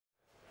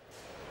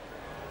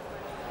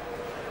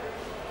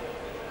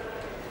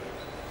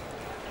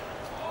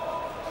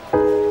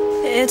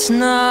It's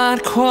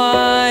not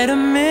quite a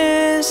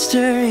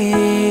mystery.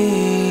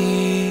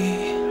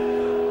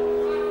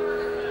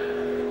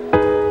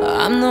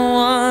 I'm the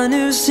one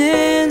who's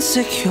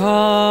insecure.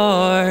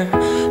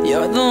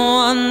 You're the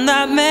one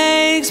that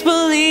makes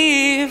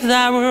believe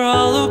that we're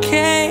all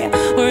okay.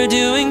 We're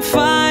doing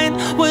fine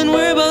when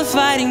we're both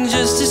fighting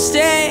just to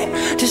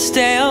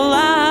stay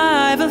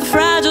alive. A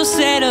fragile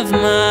state of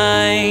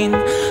mind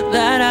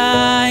that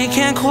I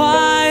can't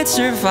quite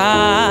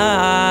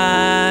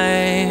survive.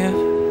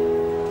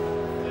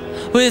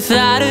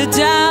 Without a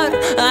doubt,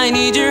 I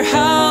need your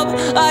help.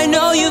 I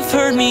know you've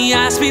heard me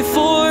ask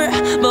before,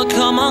 but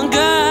come on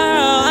girl,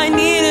 I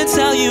need to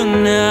tell you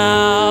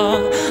now.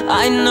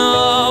 I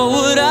know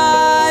what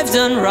I've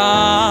done wrong.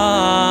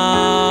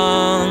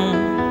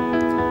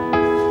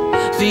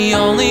 The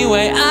only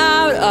way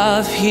out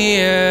of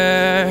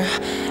here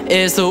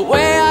is the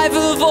way I've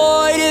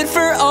avoided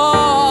for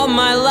all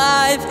my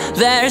life.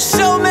 There's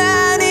so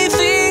many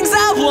things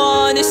I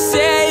want to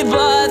say,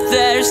 but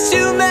there's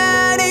too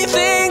many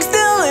things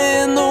still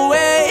in the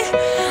way.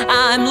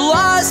 I'm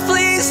lost,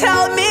 please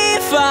help me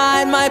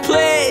find my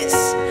place.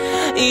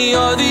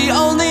 You're the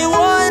only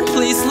one,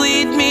 please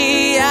lead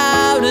me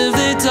out of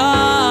the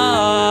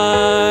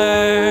dark.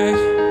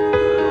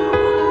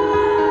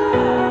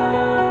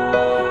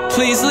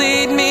 Please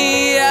lead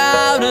me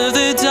out of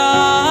the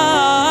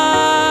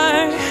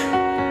dark.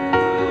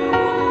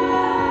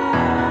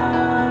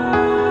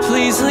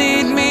 Please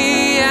lead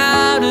me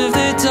out of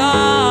the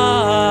dark.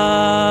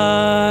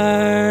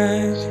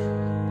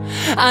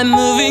 I'm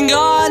moving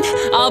on,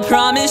 I'll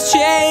promise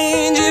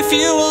change if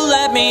you will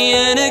let me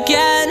in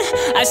again.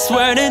 I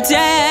swear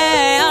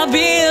today I'll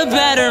be a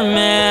better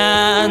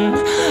man.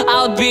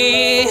 I'll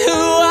be who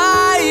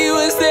I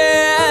was then.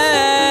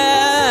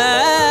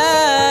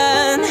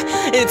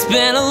 It's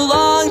been a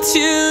long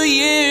 2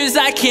 years,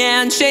 I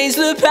can't change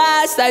the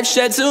past. I've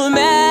shed so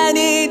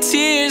many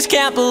tears,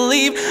 can't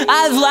believe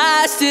I've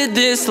lasted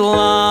this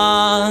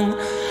long.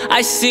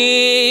 I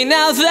see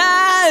now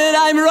that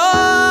I'm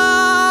wrong.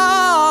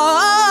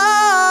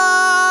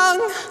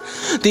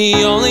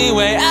 The only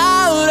way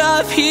out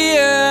of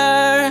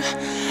here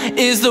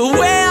is the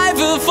way I've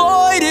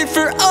avoided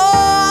for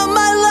all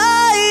my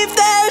life.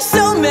 There's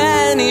so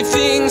many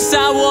things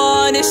I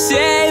want to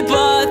say,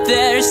 but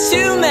there's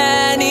too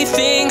many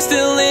things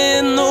still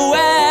in the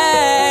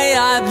way.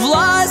 I've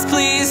lost,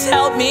 please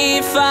help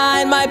me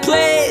find my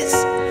place.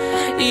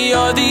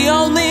 You're the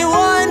only